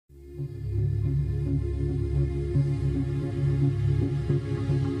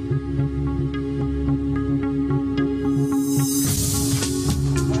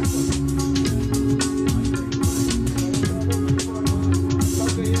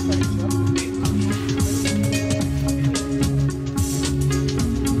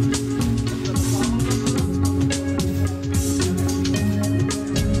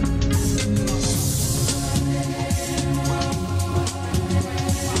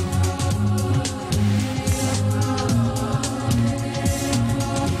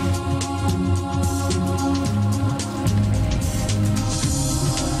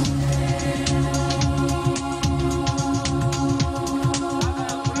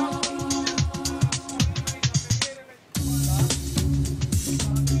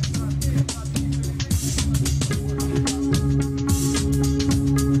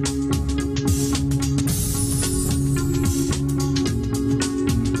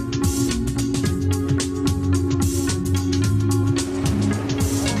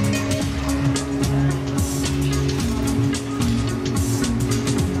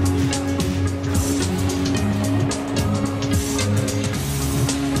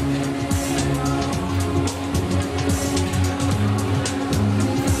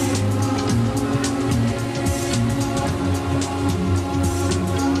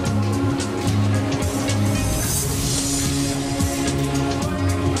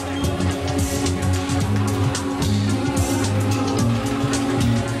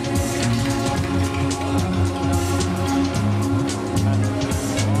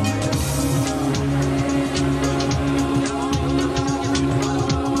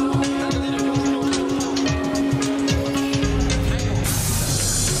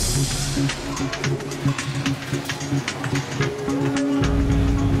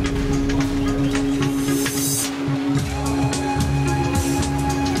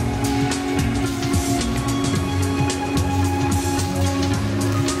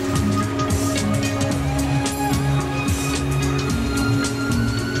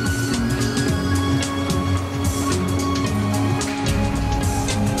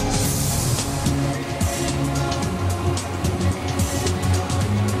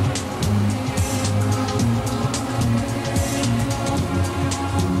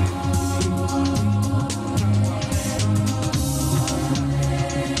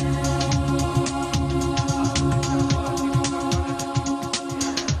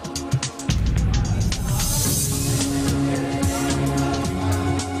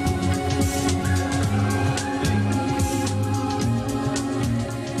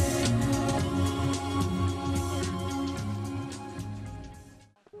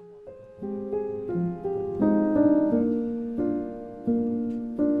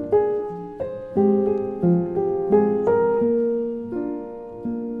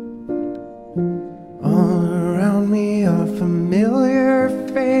All around me are familiar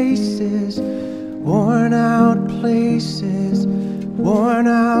faces, worn out places, worn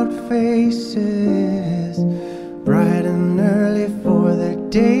out faces, bright and early for their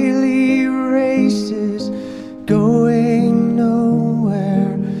daily races, going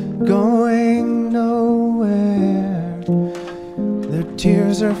nowhere, going nowhere. Their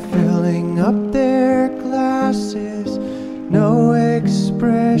tears are filling up their glasses, no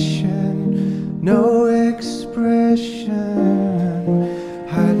expression, no expression.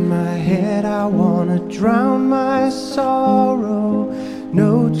 Hide my head, I wanna drown my sorrow.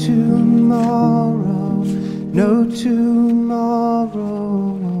 No tomorrow, no tomorrow.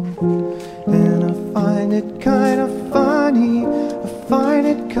 And I find it kind of funny, I find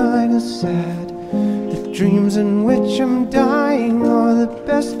it kind of sad. The dreams in which I'm dying are the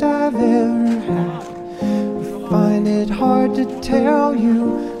best I've ever had. I find it hard to tell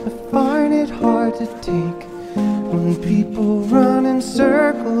you, I find it hard to take. When people run in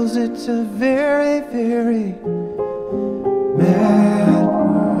circles, it's a very, very mad